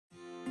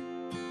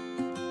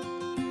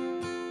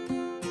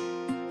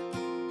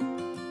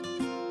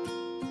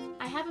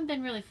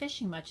been really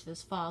fishing much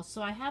this fall,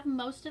 so I have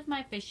most of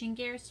my fishing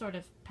gear sort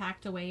of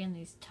packed away in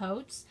these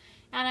totes.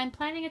 And I'm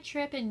planning a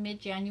trip in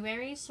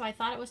mid-January, so I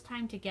thought it was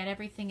time to get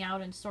everything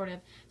out and sort of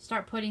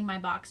start putting my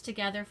box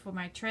together for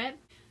my trip.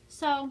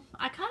 So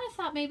I kind of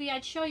thought maybe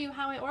I'd show you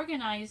how I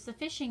organize the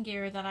fishing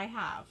gear that I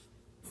have.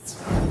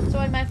 So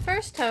in my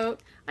first tote,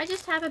 I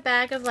just have a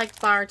bag of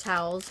like bar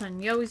towels,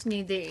 and you always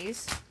need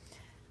these.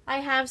 I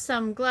have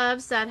some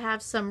gloves that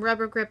have some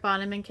rubber grip on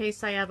them in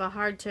case I have a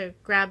hard to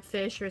grab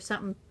fish or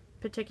something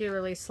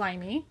particularly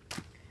slimy.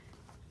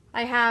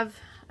 I have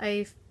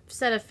a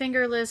set of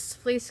fingerless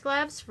fleece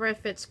gloves for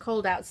if it's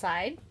cold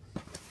outside.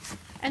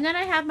 And then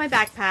I have my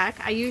backpack.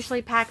 I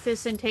usually pack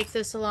this and take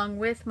this along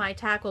with my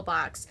tackle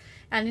box.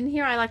 And in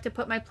here I like to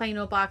put my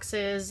Plano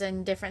boxes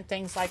and different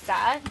things like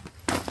that.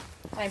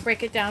 I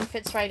break it down,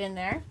 fits right in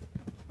there.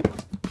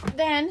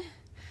 Then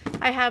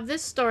I have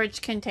this storage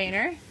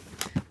container,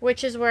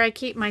 which is where I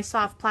keep my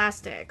soft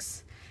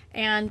plastics.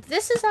 And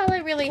this is all I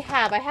really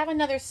have. I have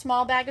another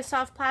small bag of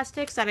soft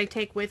plastics that I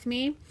take with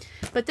me,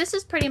 but this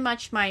is pretty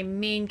much my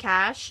main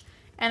cache.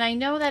 And I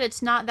know that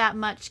it's not that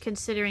much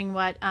considering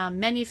what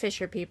many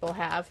fisher people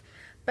have,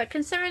 but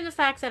considering the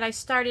fact that I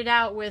started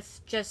out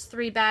with just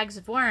 3 bags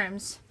of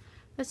worms,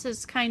 this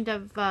is kind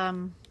of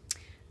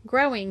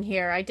growing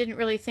here. I didn't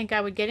really think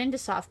I would get into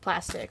soft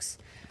plastics,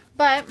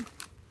 but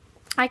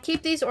I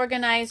keep these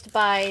organized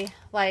by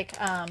like,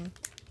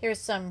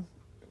 here's some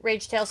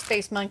Ragetail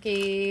space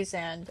monkeys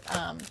and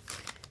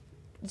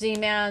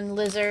Z-Man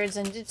lizards,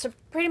 and it's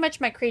pretty much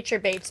my creature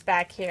baits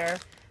back here.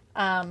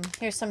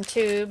 Here's some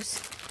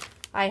tubes.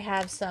 I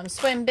have some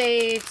swim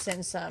baits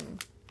and some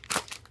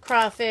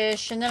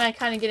crawfish, and then I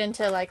kind of get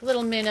into like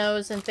little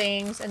minnows and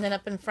things, and then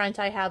up in front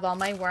I have all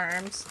my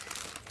worms.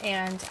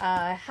 And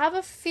I have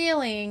a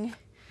feeling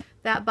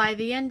that by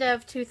the end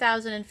of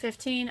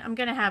 2015 I'm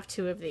gonna have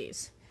 2 of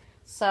these.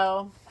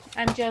 So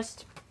I'm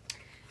just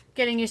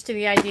getting used to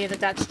the idea that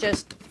that's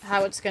just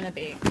how it's going to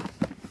be.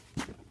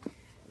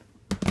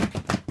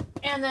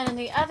 And then in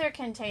the other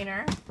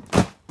container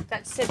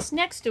that sits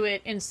next to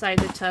it inside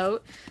the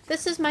tote,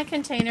 this is my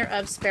container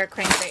of spare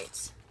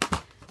crankbaits.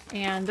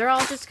 And they're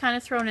all just kind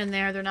of thrown in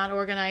there. They're not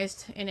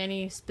organized in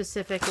any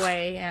specific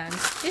way. And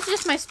these are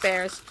just my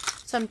spares.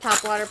 Some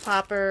topwater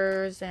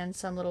poppers and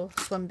some little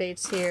swim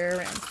baits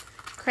here and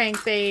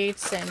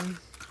crankbaits and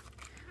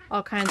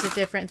all kinds of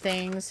different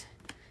things.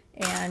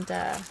 And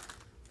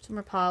some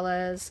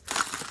Rapalas.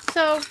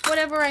 So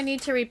whatever I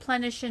need to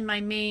replenish in my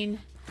main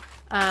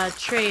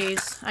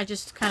trays, I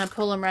just kind of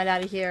pull them right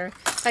out of here.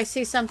 If I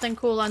see something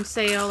cool on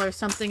sale or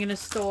something in a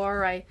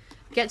store, I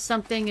get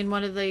something in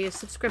one of the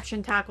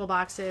subscription tackle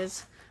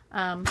boxes,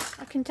 I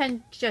can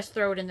tend to just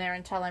throw it in there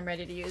until I'm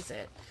ready to use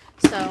it.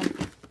 So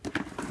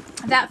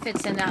that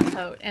fits in that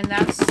tote, and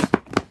that's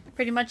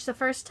pretty much the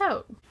first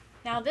tote.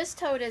 Now this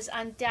tote is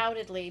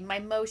undoubtedly my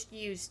most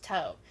used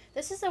tote.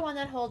 This is the one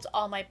that holds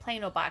all my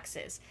Plano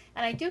boxes,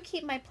 and I do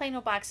keep my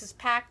Plano boxes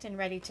packed and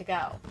ready to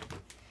go.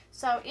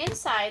 So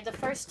inside, the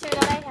first 2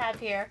 that I have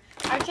here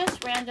are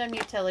just random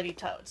utility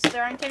totes.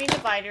 There aren't any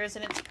dividers,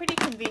 and it's pretty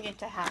convenient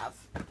to have.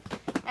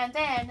 And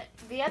then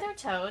the other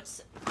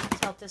totes, I'll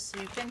tilt this so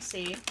you can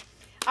see,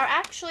 are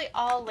actually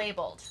all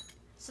labeled.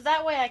 So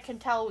that way I can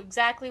tell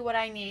exactly what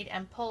I need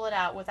and pull it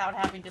out without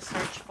having to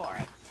search for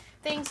it.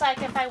 Things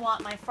like if I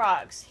want my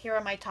frogs, here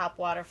are my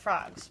topwater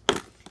frogs.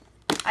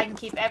 I can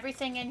keep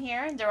everything in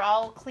here. They're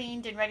all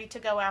cleaned and ready to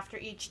go after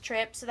each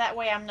trip, so that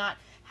way I'm not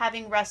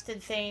having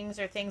rusted things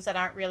or things that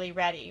aren't really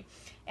ready.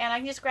 And I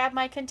can just grab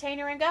my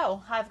container and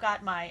go. I've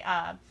got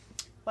my,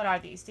 what are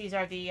these? These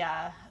are the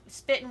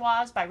Spit and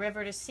Woz by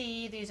River to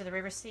Sea. These are the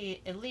River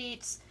Sea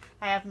Elites.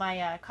 I have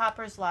my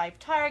Coppers Live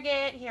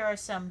Target. Here are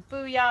some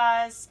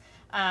Booyahs,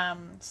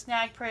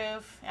 Snag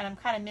Proof, and I'm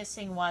kind of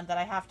missing one that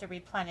I have to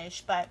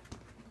replenish, but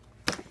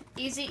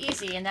easy,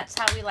 easy, and that's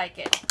how we like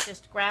it.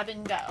 Just grab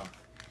and go.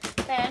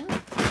 Then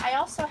I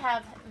also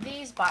have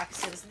these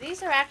boxes.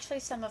 These are actually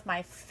some of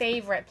my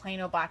favorite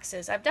Plano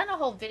boxes. I've done a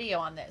whole video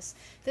on this.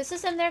 This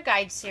is in their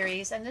guide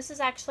series, and this is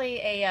actually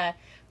a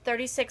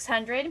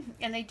 3600,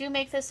 and they do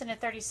make this in a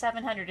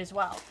 3700 as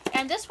well.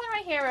 And this one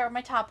right here are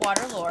my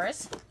topwater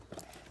lures.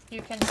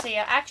 You can see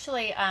I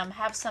actually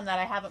have some that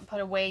I haven't put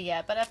away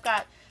yet, but I've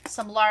got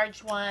some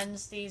large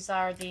ones. These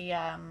are the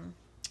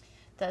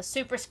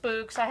Super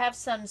Spooks. I have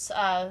some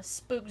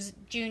Spooks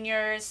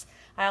Juniors.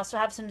 I also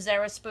have some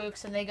Zara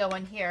Spooks, and they go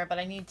in here, but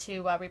I need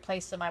to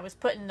replace them. I was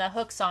putting the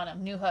hooks on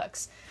them, new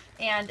hooks.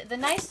 And the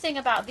nice thing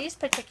about these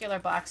particular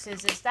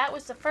boxes is that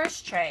was the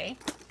first tray,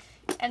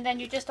 and then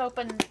you just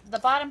open the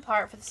bottom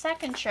part for the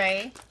second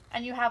tray,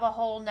 and you have a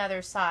whole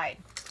nother side.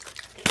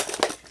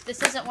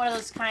 This isn't one of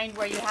those kind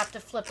where you have to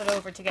flip it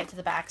over to get to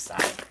the back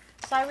side.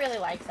 So I really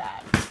like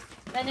that.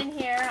 Then in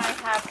here I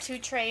have 2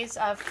 trays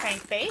of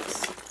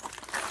crankbaits.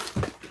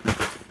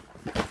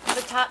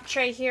 The top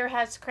tray here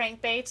has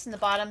crankbaits, and the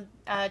bottom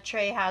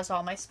tray has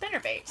all my spinner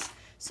baits.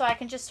 So I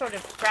can just sort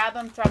of grab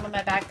them, throw them in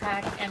my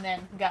backpack, and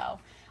then go.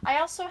 I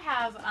also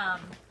have,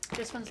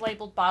 this one's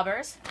labeled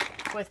bobbers,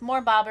 with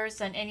more bobbers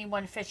than any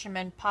one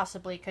fisherman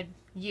possibly could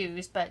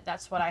use, but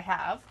that's what I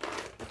have.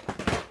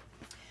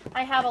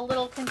 I have a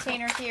little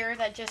container here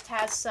that just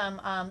has some,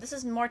 this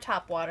is more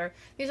top water.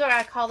 These are,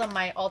 I call them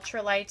my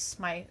ultralights,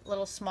 my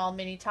little small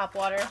mini top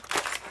water.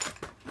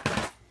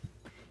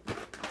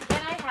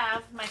 Then I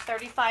have my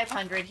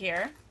 3500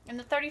 here. And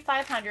the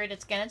 3500,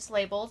 it's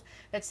labeled.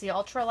 It's the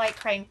ultralight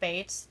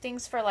crankbaits.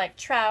 Things for like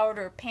trout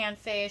or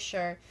panfish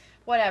or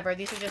whatever.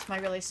 These are just my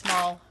really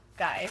small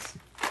guys.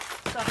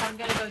 So if I'm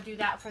going to go do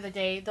that for the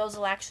day, those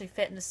will actually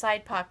fit in the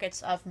side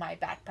pockets of my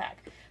backpack.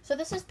 So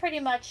this is pretty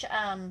much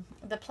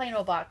the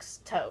Plano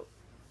box tote.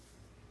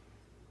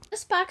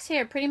 This box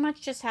here pretty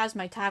much just has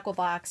my tackle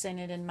box in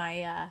it and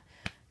my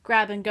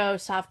grab and go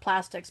soft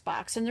plastics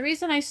box. And the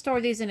reason I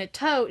store these in a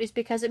tote is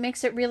because it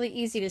makes it really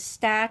easy to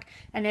stack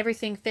and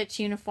everything fits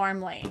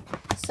uniformly.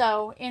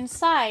 So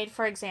inside,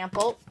 for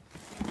example,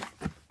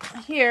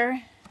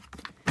 here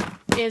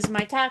is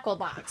my tackle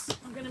box.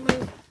 I'm going to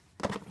move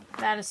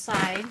that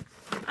aside.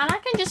 And I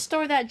can just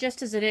store that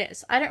just as it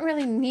is. I don't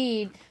really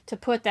need to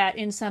put that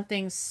in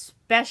something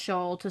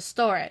special to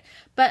store it.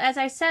 But as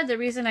I said, the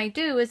reason I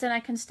do is that I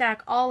can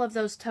stack all of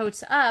those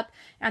totes up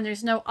and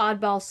there's no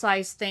oddball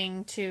size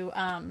thing to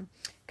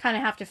kind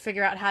of have to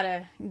figure out how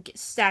to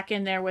stack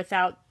in there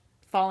without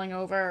falling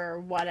over or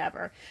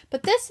whatever.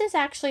 But this is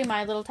actually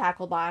my little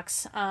tackle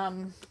box.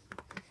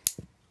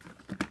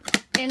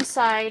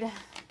 Inside,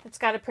 it's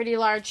got a pretty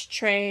large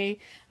tray.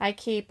 I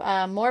keep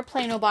more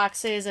Plano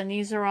boxes, and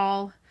these are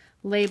all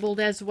labeled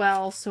as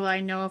well, so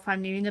I know if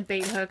I'm needing the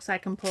bait hooks, I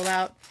can pull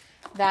out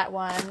that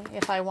one.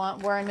 If I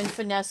want worm and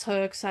finesse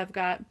hooks, I've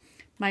got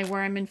my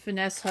worm and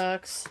finesse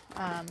hooks,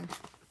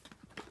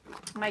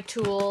 my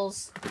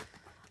tools,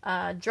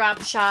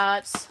 drop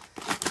shots.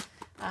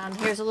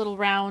 Here's a little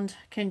round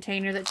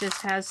container that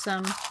just has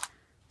some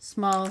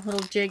small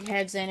little jig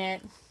heads in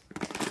it.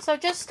 So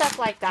just stuff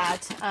like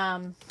that.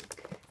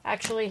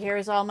 Actually,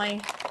 here's all my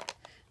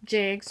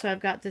jigs. So I've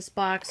got this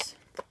box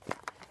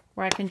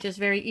where I can just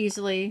very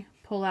easily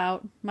pull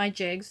out my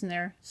jigs, and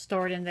they're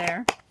stored in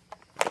there.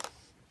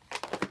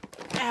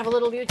 I have a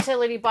little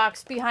utility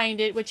box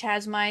behind it, which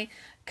has my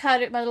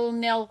little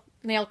nail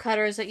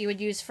cutters that you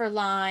would use for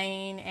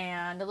line,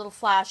 and a little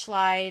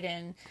flashlight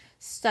and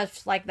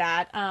stuff like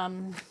that.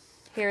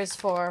 Here's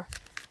for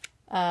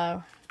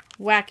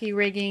wacky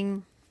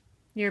rigging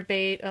your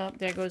bait. Oh,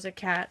 there goes a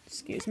cat.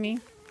 Excuse me.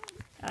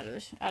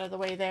 Out of the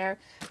way there.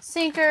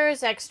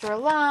 Sinkers, extra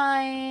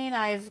line.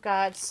 I've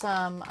got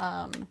some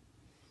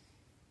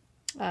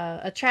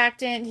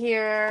attractant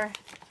here.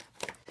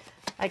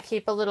 I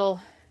keep a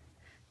little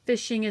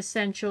fishing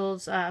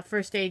essentials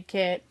first aid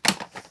kit.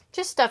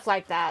 Just stuff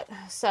like that.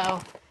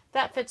 So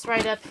that fits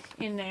right up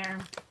in there.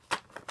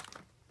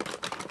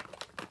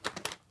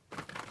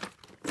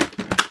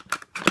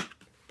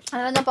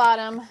 And on the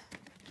bottom,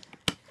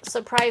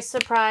 surprise,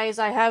 surprise,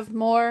 I have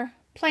more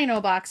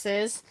Plano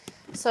boxes.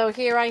 So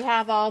here I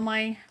have all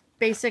my,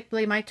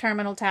 basically my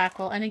terminal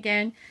tackle. And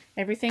again,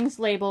 everything's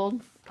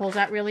labeled, pulls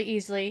out really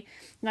easily.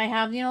 And I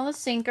have, you know, the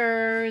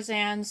sinkers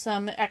and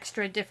some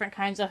extra different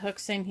kinds of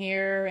hooks in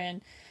here,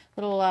 and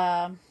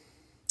little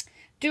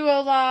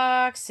duo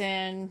locks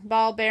and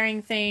ball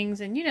bearing things,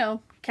 and, you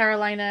know,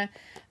 Carolina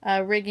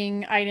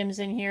rigging items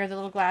in here, the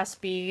little glass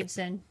beads,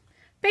 and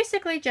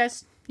basically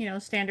just, you know,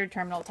 standard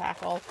terminal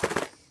tackle.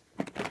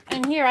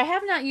 And here, I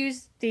have not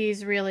used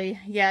these really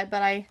yet,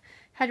 but I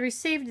had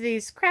received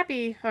these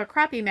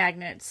crappie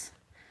magnets.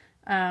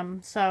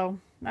 So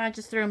I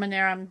just threw them in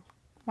there. I'm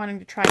wanting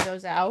to try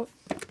those out.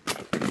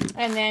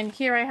 And then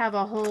here I have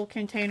a whole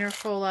container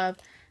full of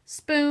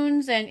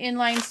spoons and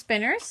inline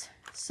spinners.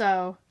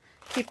 So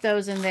keep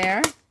those in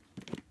there.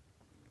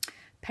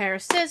 Pair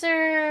of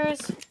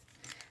scissors.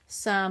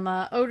 Some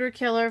odor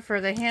killer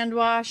for the hand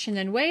wash. And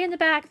then way in the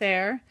back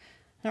there,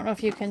 I don't know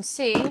if you can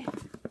see,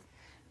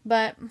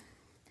 but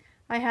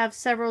I have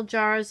several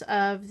jars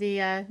of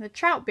the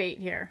trout bait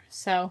here.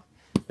 So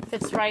it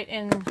fits right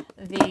in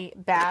the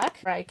back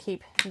where I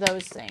keep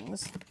those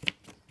things.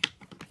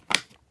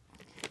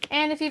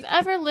 And if you've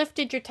ever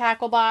lifted your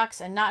tackle box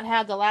and not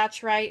had the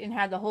latch right and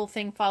had the whole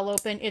thing fall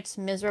open, it's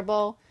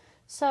miserable.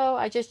 So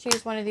I just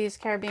use one of these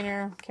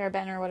carabiner,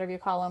 whatever you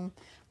call them,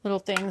 little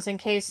things in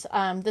case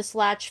this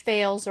latch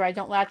fails or I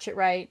don't latch it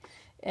right.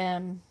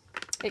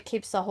 It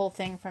keeps the whole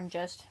thing from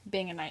just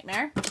being a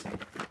nightmare.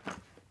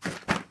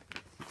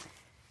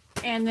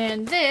 And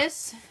then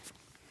this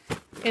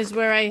is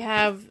where I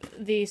have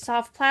the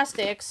soft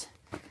plastics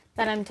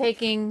that I'm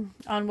taking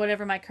on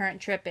whatever my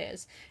current trip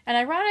is. And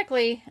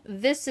ironically,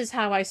 this is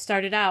how I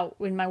started out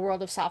in my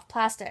world of soft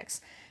plastics.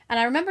 And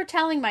I remember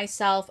telling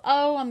myself,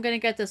 oh, I'm going to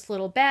get this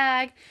little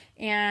bag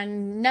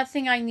and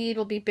nothing I need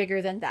will be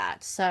bigger than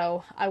that.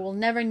 So I will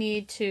never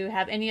need to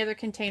have any other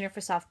container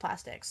for soft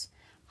plastics.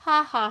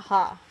 Ha ha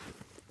ha.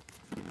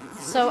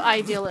 So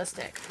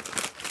idealistic.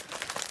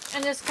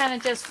 And this kind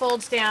of just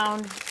folds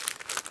down.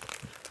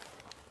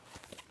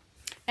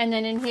 And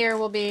then in here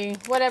will be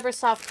whatever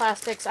soft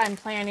plastics I'm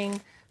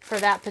planning for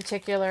that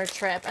particular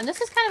trip. And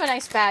this is kind of a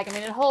nice bag. I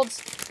mean, it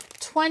holds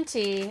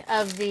 20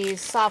 of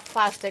these soft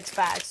plastics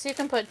bags. So you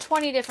can put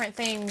 20 different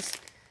things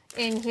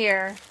in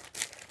here.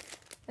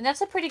 And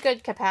that's a pretty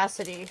good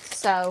capacity.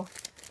 So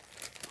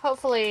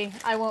hopefully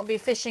I won't be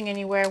fishing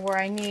anywhere where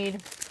I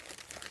need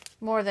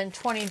more than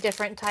 20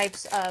 different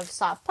types of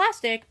soft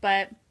plastic,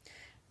 but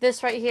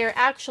this right here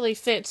actually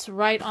fits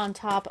right on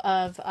top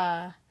of,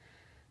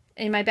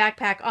 in my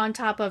backpack, on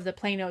top of the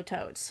Plano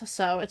totes.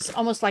 So it's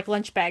almost like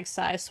lunch bag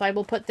size. So I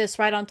will put this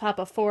right on top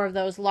of 4 of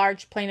those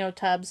large Plano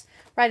tubs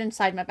right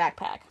inside my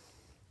backpack.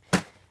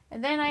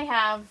 And then I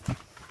have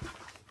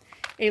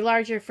a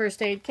larger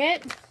first aid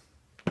kit.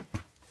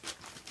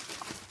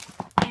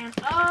 And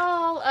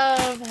all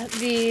of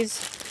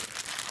these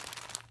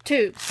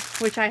tubes,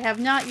 which I have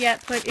not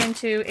yet put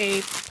into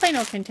a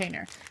Plano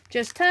container.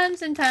 Just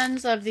tons and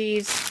tons of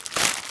these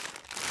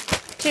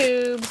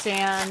tubes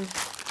and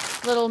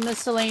little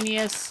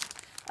miscellaneous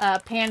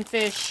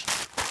panfish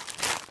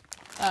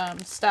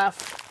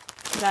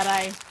stuff that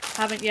I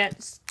haven't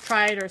yet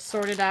tried or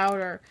sorted out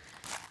or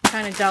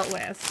kind of dealt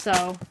with.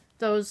 So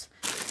those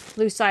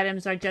loose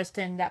items are just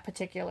in that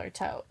particular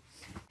tote.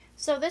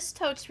 So this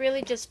tote's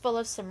really just full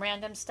of some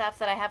random stuff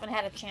that I haven't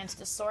had a chance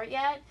to sort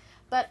yet,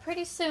 but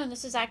pretty soon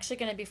this is actually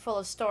going to be full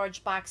of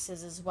storage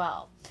boxes as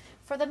well.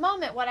 For the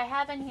moment, what I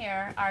have in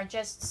here are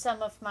just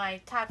some of my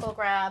tackle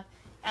grab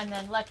and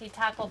then Lucky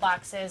tackle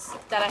boxes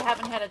that I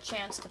haven't had a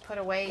chance to put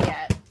away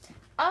yet.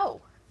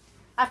 Oh,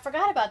 I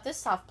forgot about this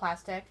soft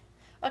plastic.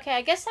 Okay,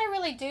 I guess I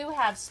really do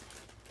have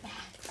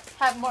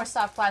more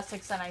soft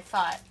plastics than I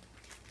thought.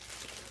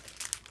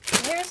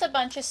 Here's a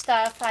bunch of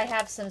stuff. I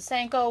have some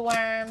Senko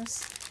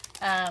worms.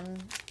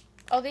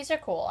 Oh, these are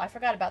cool. I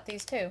forgot about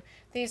these too.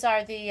 These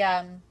are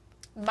the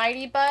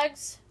Mighty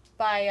Bugs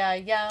by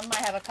Yum. I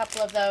have a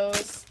couple of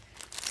those.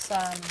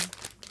 Some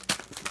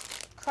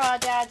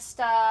Crawdad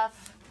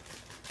stuff.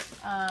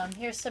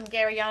 Here's some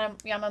Gary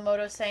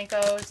Yamamoto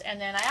Senkos. And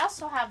then I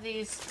also have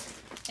these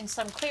in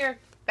some clear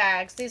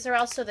bags. These are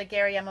also the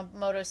Gary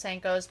Yamamoto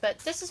Senkos. But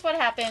this is what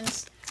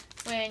happens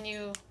when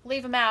you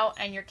leave them out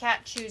and your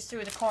cat chews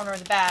through the corner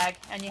of the bag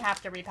and you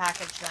have to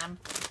repackage them.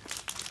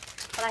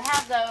 But I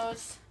have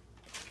those.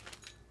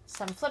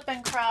 Some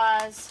Flippin'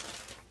 Craws.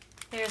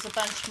 Here's a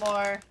bunch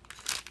more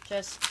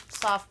just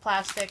soft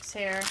plastics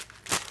here.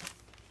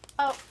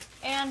 Oh,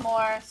 and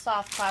more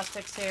soft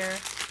plastics here.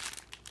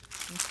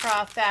 Some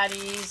craw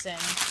fatties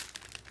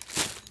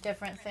and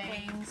different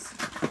things.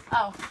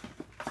 Oh,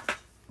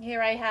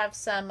 here I have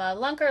some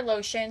Lunker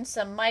lotion,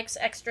 some Mike's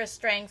Extra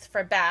Strength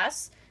for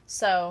bass.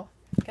 So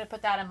I'm going to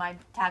put that in my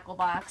tackle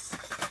box.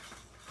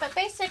 But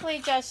basically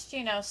just,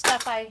 you know,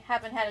 stuff I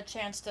haven't had a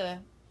chance to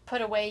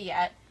put away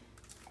yet.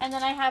 And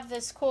then I have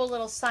this cool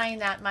little sign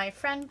that my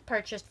friend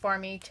purchased for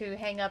me to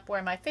hang up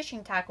where my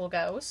fishing tackle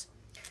goes.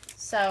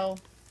 So,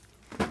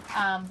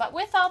 but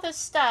with all this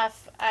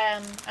stuff,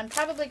 I'm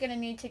probably going to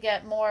need to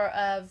get more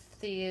of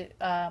the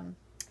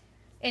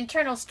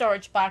internal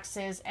storage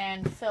boxes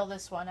and fill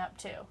this one up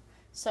too.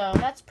 So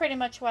that's pretty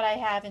much what I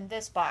have in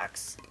this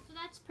box. So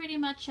that's pretty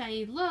much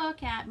a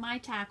look at my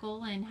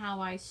tackle and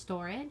how I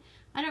store it.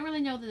 I don't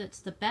really know that it's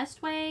the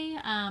best way.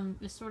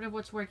 It's sort of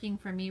what's working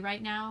for me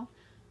right now.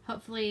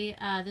 Hopefully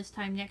this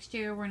time next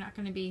year we're not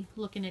going to be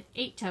looking at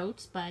 8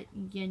 totes, but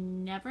you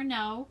never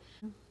know.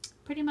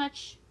 Pretty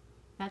much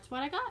that's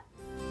what I got.